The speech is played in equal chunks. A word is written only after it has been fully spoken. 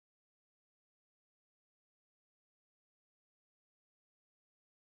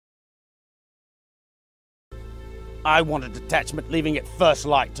I want a detachment leaving at first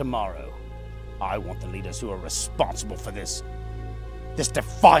light tomorrow. I want the leaders who are responsible for this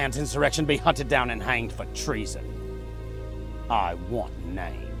defiant insurrection be hunted down and hanged for treason. I want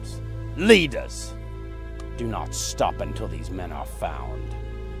names. Leaders. Do not stop until these men are found.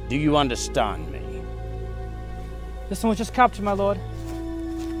 Do you understand me? This one was just captured, my lord.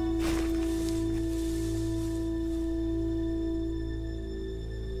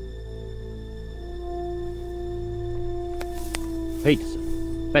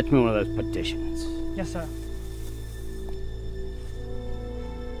 Peterson, fetch me one of those petitions. Yes, sir.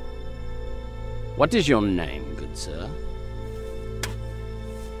 What is your name, good sir?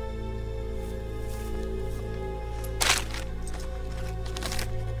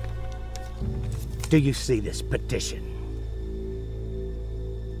 Do you see this petition?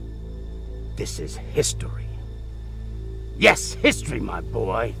 This is history. Yes, history, my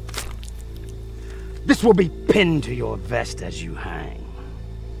boy. This will be pinned to your vest as you hang.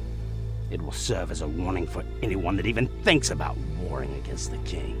 It will serve as a warning for anyone that even thinks about warring against the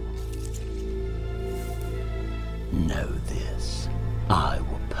king. Know this. I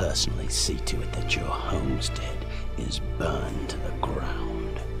will personally see to it that your homestead is burned to the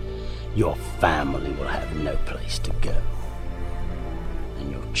ground. Your family will have no place to go.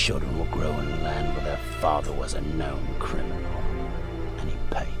 And your children will grow in a land where their father was a known criminal. And he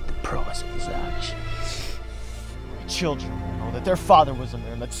paid the price of his actions. My children will know that their father was a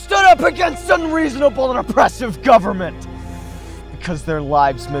man that stood up against unreasonable and oppressive government. Because their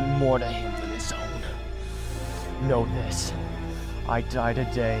lives meant more to him than his own. Know this. I die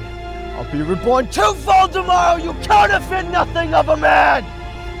today. I'll be reborn twofold tomorrow, you counterfeit nothing of a man!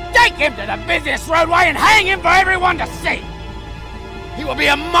 Take him to the busiest roadway and hang him for everyone to see! He will be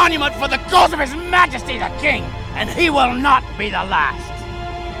a monument for the cause of His Majesty the King, and he will not be the last!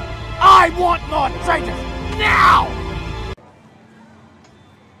 I want more traitors, now!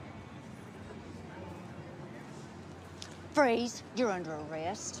 Freeze, you're under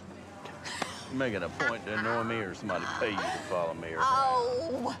arrest. You making a point to annoy me or somebody pay you to follow me around?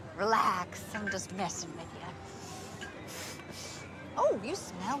 Oh, relax. I'm just messing with you. Oh, you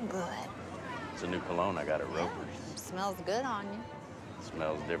smell good. It's a new cologne I got at Roper's. Smells good on you.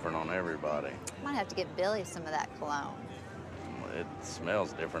 Smells different on everybody. Might have to get Billy some of that cologne. It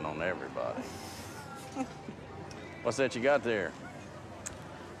smells different on everybody. What's that you got there?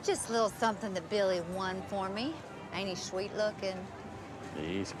 Just a little something that Billy won for me. Ain't he sweet looking? Yeah,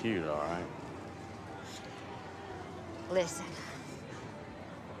 he's cute, all right. Listen,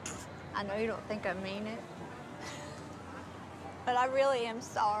 I know you don't think I mean it, but I really am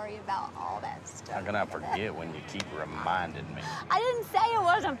sorry about all that stuff. How can I forget when you keep reminding me? I didn't say it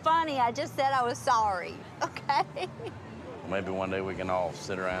wasn't funny. I just said I was sorry, okay? Maybe one day we can all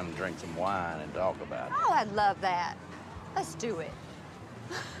sit around and drink some wine and talk about it. Oh, I'd love that. Let's do it.